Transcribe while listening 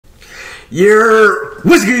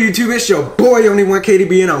What's good, YouTube? It's your boy Only One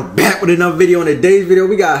KDB, and I'm back with another video. In today's video,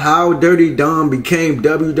 we got how Dirty Dom became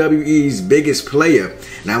WWE's biggest player.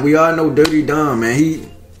 Now we all know Dirty Dom, man.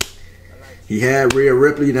 He had Rhea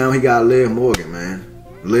Ripley. Now he got Liv Morgan, man.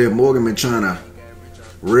 Liv Morgan been trying to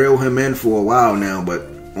reel him in for a while now, but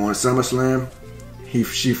on SummerSlam,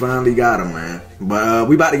 she finally got him, man. But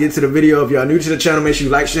we about to get to the video. If y'all new to the channel, make sure you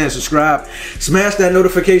like, share, and subscribe. Smash that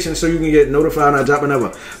notification so you can get notified when I drop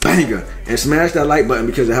another banger. And smash that like button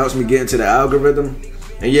because it helps me get into the algorithm.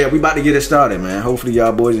 And yeah, we about to get it started, man. Hopefully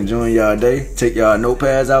y'all boys enjoying y'all day. Take y'all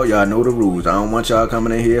notepads out. Y'all know the rules. I don't want y'all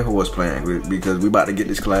coming in here horse playing because we about to get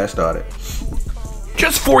this class started.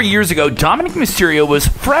 Just 4 years ago, Dominic Mysterio was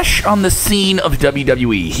fresh on the scene of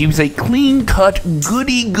WWE. He was a clean-cut,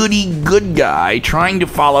 good guy trying to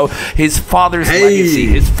follow his father's legacy.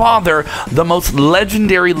 His father, the most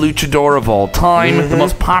legendary luchador of all time, the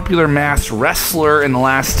most popular masked wrestler in the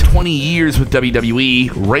last 20 years with WWE,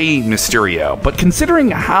 Rey Mysterio. But considering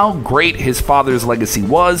how great his father's legacy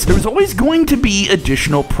was, there was always going to be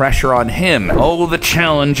additional pressure on him. Oh, the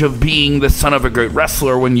challenge of being the son of a great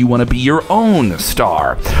wrestler when you want to be your own star.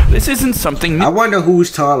 This isn't something new. I wonder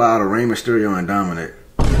who's taller out of Rey Mysterio and Dominic.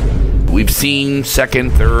 We've seen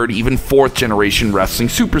second, third, even fourth generation wrestling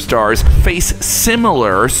superstars face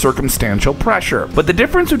similar circumstantial pressure. But the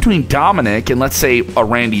difference between Dominic and, let's say, a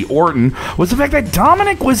Randy Orton was the fact that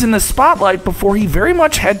Dominic was in the spotlight before he very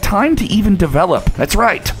much had time to even develop. That's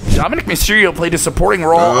right. Dominic Mysterio played a supporting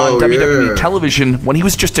role on WWE television when he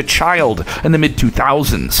was just a child in the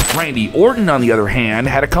mid-2000s. Randy Orton, on the other hand,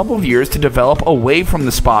 had a couple of years to develop away from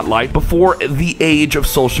the spotlight before the age of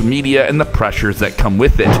social media and the pressures that come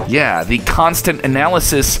with it. Yeah, the constant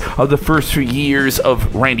analysis of the first few years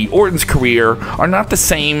of Randy Orton's career are not the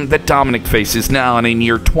same that Dominic faces now in a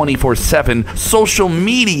near 24/7 social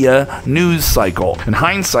media news cycle. In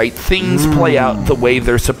hindsight, things play out the way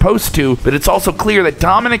they're supposed to, but it's also clear that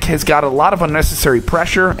Dominic has got a lot of unnecessary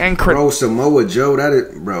pressure and Bro, Samoa Joe,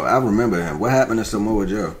 bro, I remember him. What happened to Samoa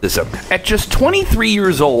Joe? At just 23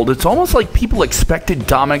 years old, it's almost like people expected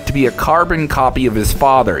Dominic to be a carbon copy of his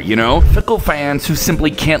father, you know? Fickle fans who simply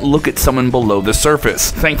can't look at someone below the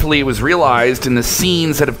surface. Thankfully, it was realized in the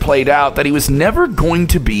scenes that have played out that he was never going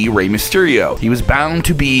to be Rey Mysterio. He was bound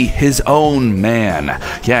to be his own man.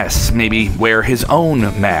 Yes, maybe wear his own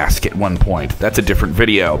mask at one point. That's a different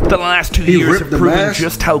video. The last 2 years have proven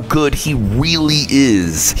just how good he really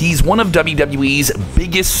is. He's one of WWE's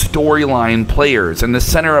biggest storyline players and the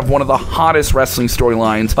center of one of the hottest wrestling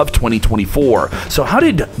storylines of 2024. So how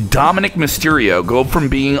did Dominic Mysterio go from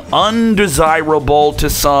being undesirable to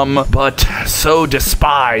some, but so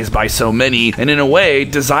despised by so many, and in a way,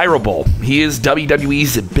 desirable? He is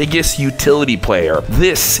WWE's biggest utility player.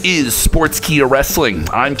 This is Sports Key to Wrestling.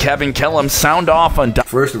 I'm Kevin Kellum. Sound off on...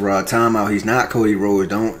 First of all, time out. He's not Cody Rhodes.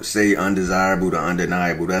 Don't say undesirable to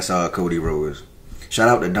undeniable. That's all Cody Rhodes. Shout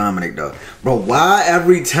out to Dominic, though. Bro, why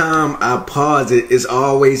every time I pause it, it's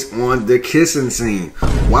always on the kissing scene?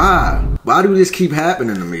 Why? Why do this keep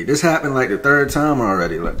happening to me? This happened like the third time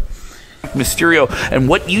already. Like, Mysterio and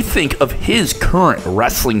what you think of his current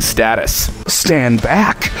wrestling status. Stand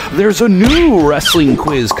back. There's a new wrestling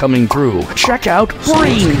quiz coming through. Check out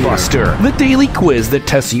Brainbuster, the daily quiz that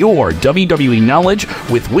tests your WWE knowledge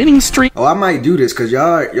with winning streak. Oh, I might do this because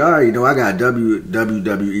y'all already know I got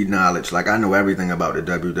WWE knowledge. Like, I know everything about the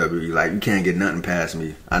WWE. Like, you can't get nothing past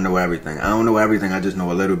me. I know everything. I don't know everything. I just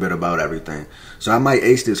know a little bit about everything. So I might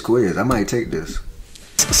ace this quiz. I might take this.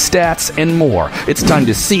 Stats, and more. It's time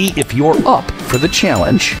to see if you're up for the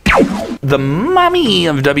challenge. The mommy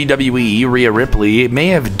of WWE, Rhea Ripley, may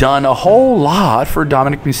have done a whole lot for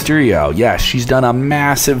Dominic Mysterio. Yes, she's done a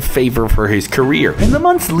massive favor for his career. In the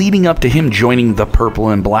months leading up to him joining the purple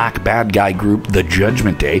and black bad guy group, The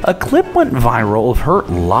Judgment Day, a clip went viral of her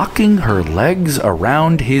locking her legs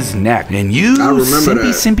around his neck. And you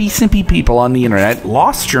simpy people on the internet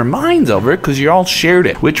lost your minds over it because you all shared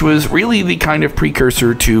it, which was really the kind of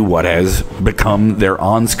precursor to what has become their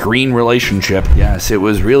on-screen relationship. Yes, it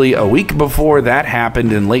was really a week before that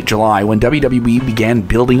happened in late July when WWE began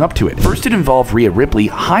building up to it. First, it involved Rhea Ripley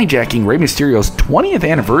hijacking Rey Mysterio's 20th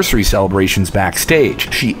anniversary celebrations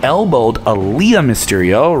backstage. She elbowed Aaliyah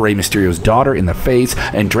Mysterio, Rey Mysterio's daughter, in the face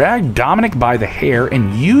and dragged Dominic by the hair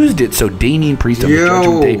and used it so Damian Priest of the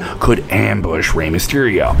Judgment Day could ambush Rey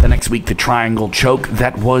Mysterio. The next week, the triangle choke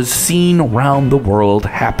that was seen around the world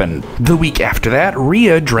happened. The week after that,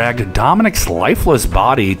 Rhea dragged Dominic's lifeless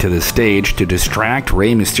body to the stage to distract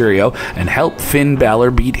Rey Mysterio and help Finn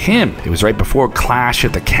Balor beat him. It was right before Clash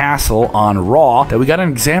at the Castle on Raw that we got an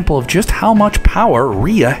example of just how much power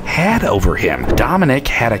Rhea had over him. Dominic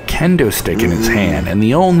had a kendo stick in his hand, and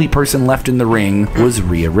the only person left in the ring was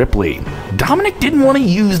Rhea Ripley. Dominic didn't want to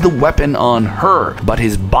use the weapon on her, but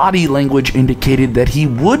his body language indicated that he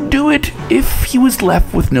would do it if he was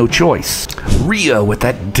left with no choice. Rhea, with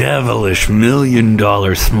that devilish $1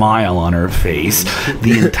 million smile on her face,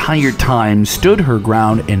 the entire time stood her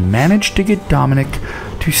ground and managed to get Dominic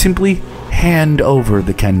to simply hand over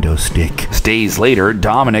the kendo stick. Days later,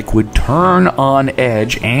 Dominic would turn on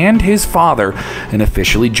Edge and his father and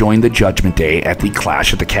officially join the Judgment Day at the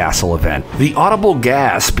Clash at the Castle event. The audible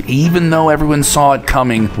gasp, even though everyone saw it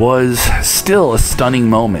coming, was still a stunning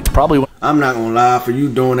moment. Probably. I'm not gonna lie, for you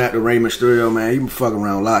doing that to Rey Mysterio, man, you fuck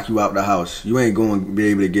around, lock you out the house. You ain't gonna be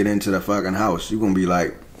able to get into the fucking house. You gonna be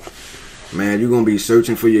like, man, you gonna be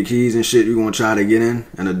searching for your keys and shit. You gonna try to get in,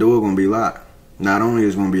 and the door gonna be locked. Not only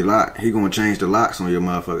is it gonna be locked, he gonna change the locks on your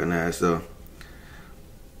motherfucking ass, so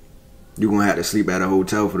you gonna have to sleep at a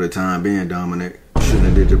hotel for the time being, Dominic. You shouldn't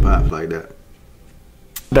have did your pops like that.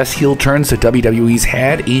 Best heel turns that WWE's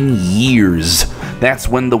had in years. That's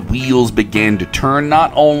when the wheels began to turn,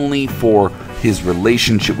 not only for his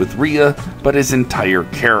relationship with Rhea, but his entire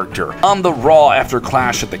character. On the Raw after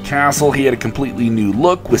Clash at the Castle, he had a completely new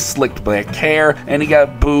look with slicked black hair, and he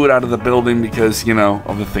got booed out of the building because, you know,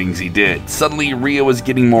 of the things he did. Suddenly, Rhea was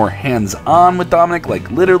getting more hands-on with Dominic,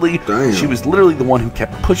 like literally. Damn. She was literally the one who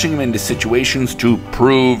kept pushing him into situations to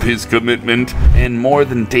prove his commitment, and more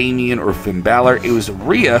than Damian or Finn Balor, it was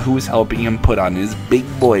Rhea who was helping him put on his big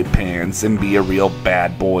boy pants and be a real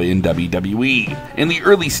bad boy in WWE. In the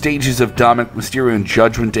early stages of Dominic Mysterio and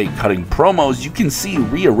Judgment Day cutting promos, you can see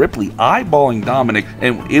Rhea Ripley eyeballing Dominic,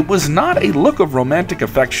 and it was not a look of romantic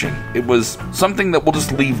affection. It was something that we'll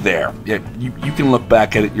just leave there. Yeah, you can look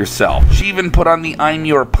back at it yourself. She even put on the I'm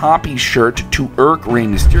Your Poppy shirt to irk Rey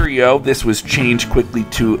Mysterio. This was changed quickly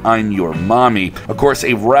to I'm Your Mommy. Of course,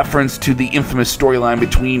 a reference to the infamous storyline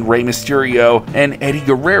between Rey Mysterio and Eddie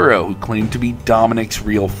Guerrero, who claimed to be Dominic's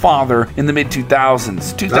real father in the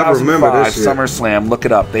mid-2000s. 2005 SummerSlam, look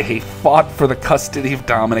it up. They fought for the custody of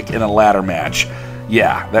Dominic in a ladder match.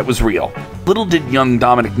 Yeah, that was real. Little did young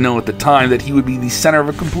Dominic know at the time that he would be the center of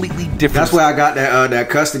a completely different... That's where I got that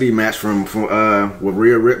custody match from with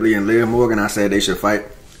Rhea Ripley and Liv Morgan. I said they should fight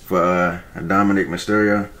for Dominic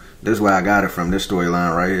Mysterio. This is where I got it from, this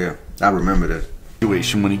storyline right here. I remember this.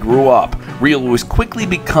 When he grew up, Rhea was quickly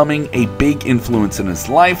becoming a big influence in his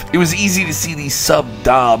life. It was easy to see the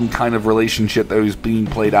sub-dom kind of relationship that was being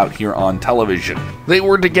played out here on television. They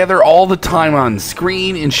were together all the time on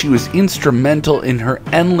screen, and she was instrumental in her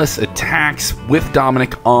endless attacks with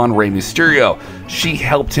Dominic on Rey Mysterio. She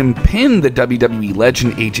helped him pin the WWE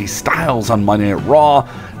legend AJ Styles on Monday Night Raw.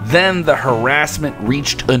 Then the harassment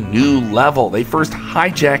reached a new level. They first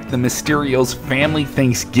hijacked the Mysterio's family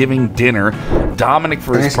Thanksgiving dinner. Dominic,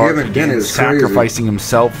 for his part, began sacrificing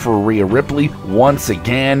himself for Rhea Ripley once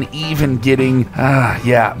again, even getting,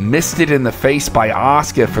 misted in the face by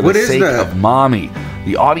Asuka for the sake of Mommy.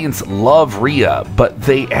 The audience loved Rhea, but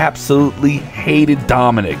they absolutely hated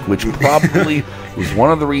Dominic, which probably was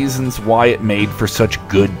one of the reasons why it made for such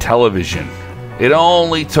good television. It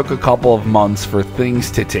only took a couple of months for things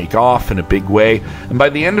to take off in a big way, and by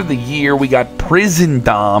the end of the year, we got Prison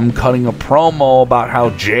Dom cutting a promo about how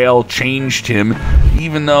jail changed him,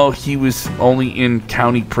 even though he was only in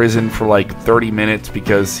county prison for like 30 minutes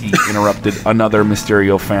because he interrupted another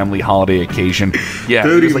Mysterio family holiday occasion. Yeah,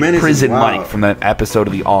 it was like Prison Mike from that episode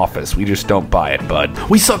of The Office. We just don't buy it, bud.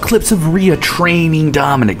 We saw clips of Rhea training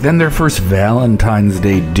Dominic, then their first Valentine's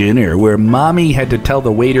Day dinner, where Mommy had to tell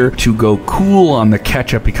the waiter to go cool on the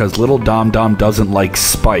ketchup because little Dom doesn't like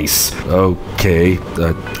spice. Okay,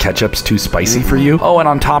 ketchup's too spicy for you? Oh, and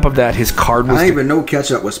on top of that, his card was... I didn't even know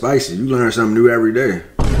ketchup was spicy. You learn something new every day.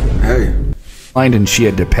 Hey. And she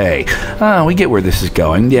had to pay. We get where this is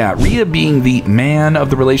going. Yeah, Rhea being the man of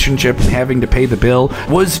the relationship and having to pay the bill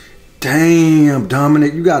was... Damn,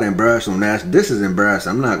 Dominic, you got embarrassed on that. This is embarrassing.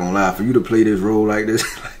 I'm not gonna lie. For you to play this role like this...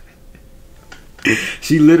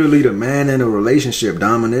 She literally the man in a relationship,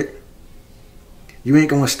 Dominic. You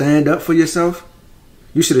ain't gonna stand up for yourself?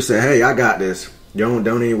 You should have said, hey, I got this. Don't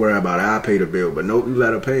even worry about it. I'll pay the bill. But nope, you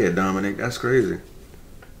let her pay it, Dominic. That's crazy.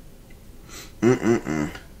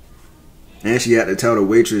 And she had to tell the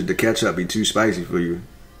waitress the ketchup be too spicy for you.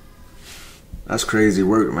 That's crazy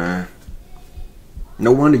work, man.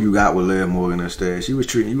 No wonder you got with Liv Morgan instead. She was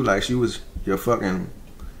treating you like she was your fucking...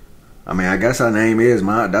 I mean, I guess her name is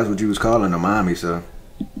Mom. That's what you was calling her, Mommy, so...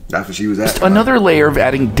 That's what she was at. Another layer of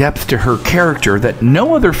adding depth to her character that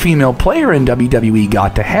no other female player in WWE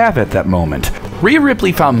got to have at that moment. Rhea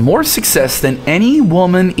Ripley found more success than any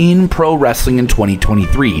woman in pro wrestling in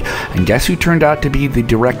 2023. And guess who turned out to be the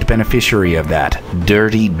direct beneficiary of that?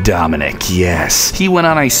 Dirty Dominic, yes. He went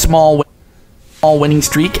on a small winning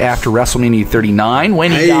streak after WrestleMania 39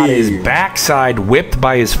 when he got his backside whipped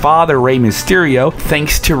by his father Rey Mysterio,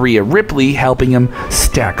 thanks to Rhea Ripley helping him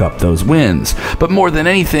stack up those wins. But more than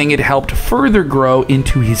anything, it helped further grow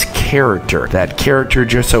into his character. That character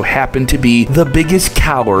just so happened to be the biggest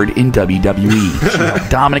coward in WWE. She helped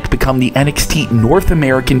Dominic become the NXT North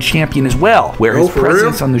American champion as well, where his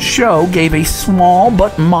presence on the show gave a small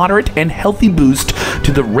but moderate and healthy boost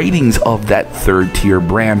to the ratings of that third-tier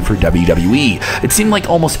brand for WWE. It seemed like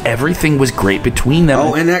almost everything was great between them.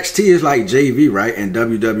 Oh, NXT is like JV, right? And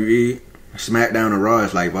WWE, SmackDown and Raw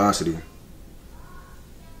is like varsity.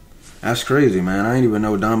 That's crazy, man. I didn't even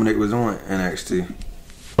know Dominic was on NXT.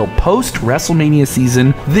 Post-WrestleMania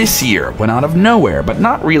season this year, when out of nowhere, but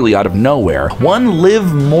not really out of nowhere, one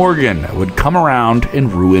Liv Morgan would come around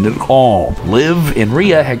and ruin it all. Liv and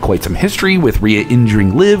Rhea had quite some history, with Rhea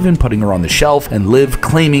injuring Liv and putting her on the shelf, and Liv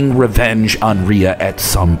claiming revenge on Rhea at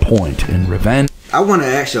some point. And revenge... I want to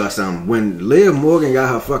ask y'all something. When Liv Morgan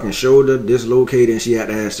got her fucking shoulder dislocated and she had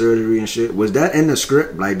to have surgery and shit, was that in the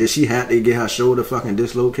script? Like, did she have to get her shoulder fucking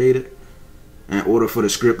dislocated in order for the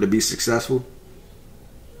script to be successful?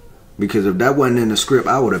 Because if that wasn't in the script,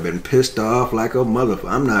 I would have been pissed off like a motherfucker.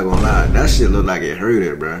 I'm not gonna lie. That shit looked like it hurt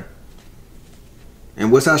it, bruh.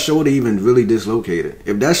 And what's our shoulder even really dislocated?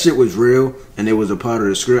 If that shit was real and it was a part of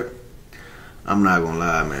the script, I'm not gonna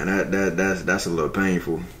lie, man. That's a little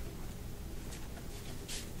painful.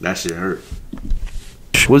 That shit hurt.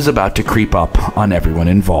 Was about to creep up on everyone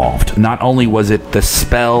involved. Not only was it the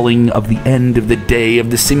spelling of the end of the day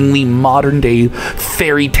of the seemingly modern-day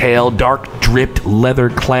fairy tale, dark-dripped,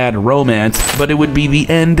 leather-clad romance, but it would be the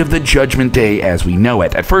end of the Judgment Day as we know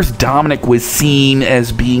it. At first, Dominic was seen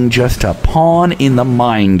as being just a pawn in the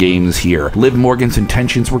mind games here. Liv Morgan's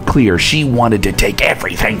intentions were clear. She wanted to take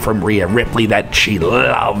everything from Rhea Ripley that she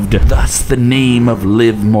loved. Thus, the name of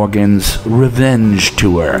Liv Morgan's Revenge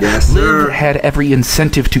Tour. Yes, sir. Liv had every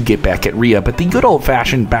incentive to get back at Rhea, but the good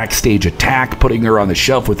old-fashioned backstage attack, putting her on the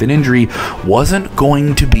shelf with an injury, wasn't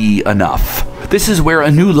going to be enough. This is where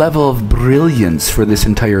a new level of brilliance for this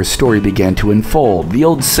entire story began to unfold. The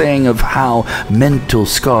old saying of how mental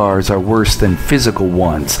scars are worse than physical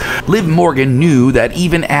ones. Liv Morgan knew that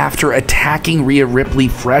even after attacking Rhea Ripley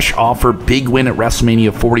fresh off her big win at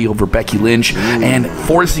WrestleMania 40 over Becky Lynch and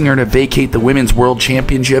forcing her to vacate the Women's World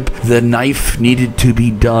Championship, the knife needed to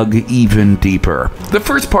be dug even deeper. The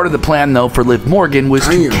first part of the plan, though, for Liv Morgan was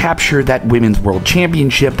to capture that Women's World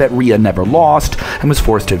Championship that Rhea never lost and was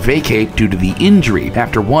forced to vacate due to the injury.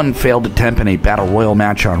 After one failed attempt in a Battle Royal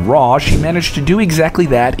match on Raw, she managed to do exactly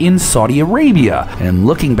that in Saudi Arabia. And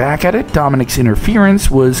looking back at it, Dominic's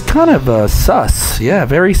interference was kind of sus. Yeah,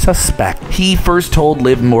 very suspect. He first told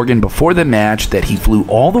Liv Morgan before the match that he flew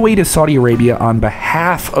all the way to Saudi Arabia on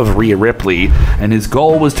behalf of Rhea Ripley, and his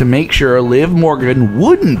goal was to make sure Liv Morgan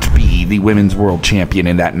wouldn't be the Women's World Champion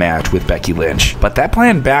in that match with Becky Lynch. But that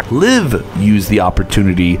plan back, Liv used the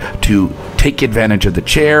opportunity to take advantage of the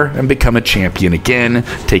chair and become a champion again,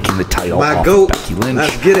 taking the title off of Becky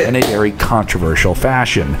Lynch in a very controversial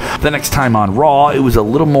fashion. The next time on Raw, it was a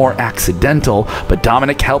little more accidental, but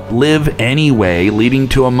Dominic helped Liv anyway, leading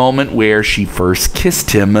to a moment where she first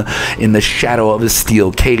kissed him in the shadow of a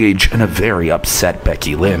steel cage and a very upset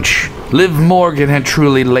Becky Lynch. Liv Morgan had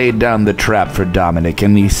truly laid down the trap for Dominic,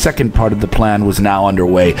 and the second part of the plan was now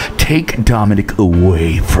underway. Take Dominic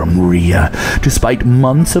away from Rhea. Despite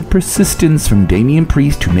months of persistence from Damian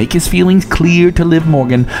Priest to make his feelings clear to Liv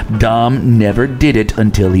Morgan, Dom never did it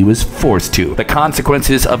until he was forced to. The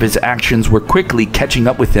consequences of his actions were quickly catching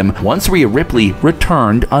up with him once Rhea Ripley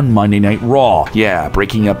returned on Monday Night Raw. Yeah,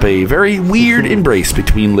 breaking up a very weird embrace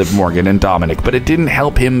between Liv Morgan and Dominic, but it didn't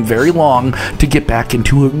help him very long to get back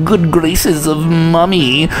into her good graces of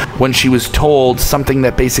mommy when she was told something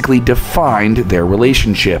that basically defined their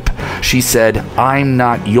relationship. She said, "I'm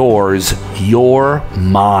not yours, you're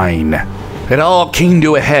mine." It all came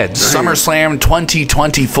to a head. SummerSlam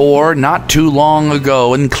 2024, not too long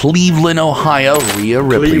ago in Cleveland, Ohio. Rhea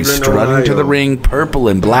Ripley strutting to the ring, purple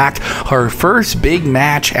and black. Her first big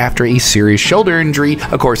match after a serious shoulder injury,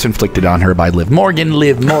 of course inflicted on her by Liv Morgan.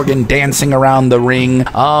 Liv Morgan dancing around the ring.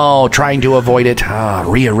 Oh, trying to avoid it.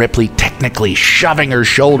 Rhea Ripley technically shoving her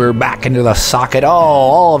shoulder back into the socket. Oh,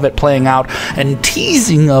 all of it playing out and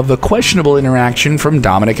teasing of a questionable interaction from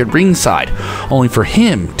Dominic at ringside. Only for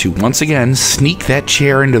him to once again sneak that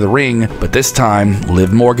chair into the ring, but this time,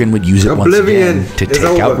 Liv Morgan would use it once again to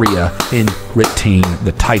take out Rhea and retain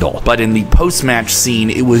the title. But in the post-match scene,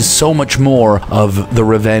 it was so much more of the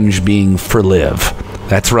revenge being for Liv.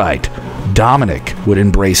 That's right. Dominic would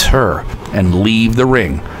embrace her and leave the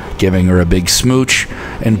ring, giving her a big smooch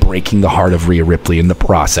and breaking the heart of Rhea Ripley in the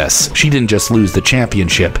process. She didn't just lose the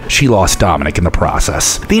championship, she lost Dominic in the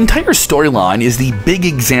process. The entire storyline is the big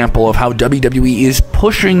example of how WWE is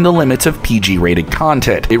pushing the limits of PG-rated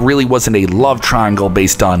content. It really wasn't a love triangle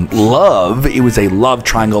based on love, it was a love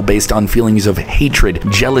triangle based on feelings of hatred,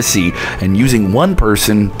 jealousy, and using one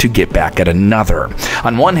person to get back at another.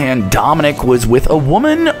 On one hand, Dominic was with a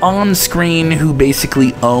woman on screen who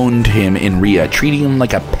basically owned him in Rhea, treating him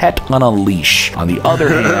like a pet on a leash. On the other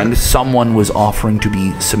hand, someone was offering to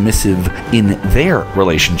be submissive in their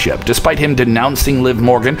relationship. Despite him denouncing Liv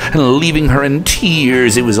Morgan and leaving her in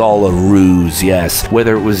tears, it was all a ruse, yes.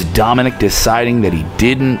 Whether it was Dominic deciding that he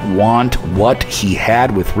didn't want what he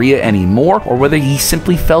had with Rhea anymore, or whether he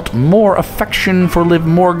simply felt more affection for Liv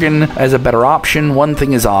Morgan as a better option, one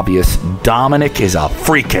thing is obvious. Dominic is a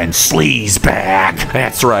freaking sleazebag.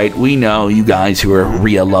 That's right, we know you guys who are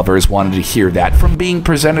Rhea lovers wanted to hear that from being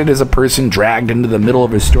presented as a person dragged into the middle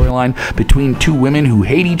of a storyline between two women who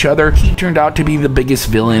hate each other. He turned out to be the biggest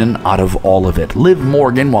villain out of all of it. Liv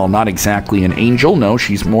Morgan, while not exactly an angel, no,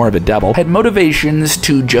 she's more of a devil, had motivations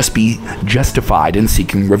to just be justified in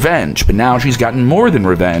seeking revenge. But now she's gotten more than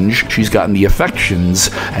revenge. She's gotten the affections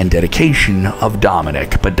and dedication of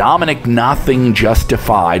Dominic. But Dominic, nothing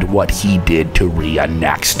justified what he did to Rhea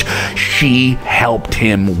next. She helped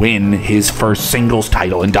him win his first singles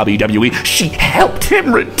title in WWE. She helped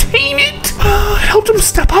him retain it. Helped him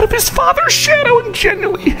step out of his father's shadow and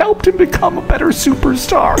genuinely helped him become a better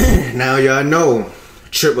superstar. Now y'all know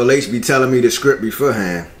Triple H be telling me the script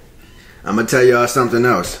beforehand. I'm gonna tell y'all something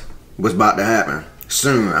else. What's about to happen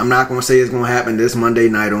soon. I'm not gonna say it's gonna happen this Monday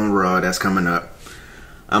night on Raw. That's coming up.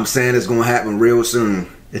 I'm saying it's gonna happen real soon.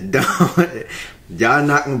 Y'all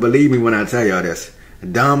not gonna believe me when I tell y'all this.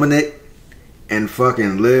 Dominic and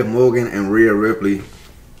fucking Liv Morgan and Rhea Ripley.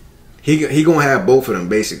 He gonna have both of them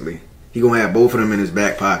basically. He gonna have both of them in his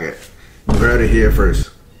back pocket. You heard it here first.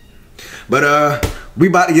 But we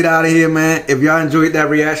about to get out of here, man. If y'all enjoyed that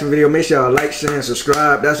reaction video, make sure y'all like, share, and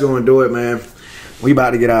subscribe. That's gonna do it, man. We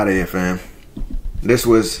about to get out of here, fam. This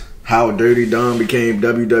was how Dirty Dom became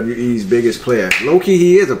WWE's biggest player. Low-key,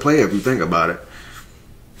 he is a player if you think about it.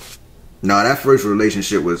 No, that first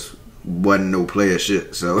relationship wasn't no player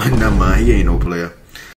shit. So never mind, he ain't no player.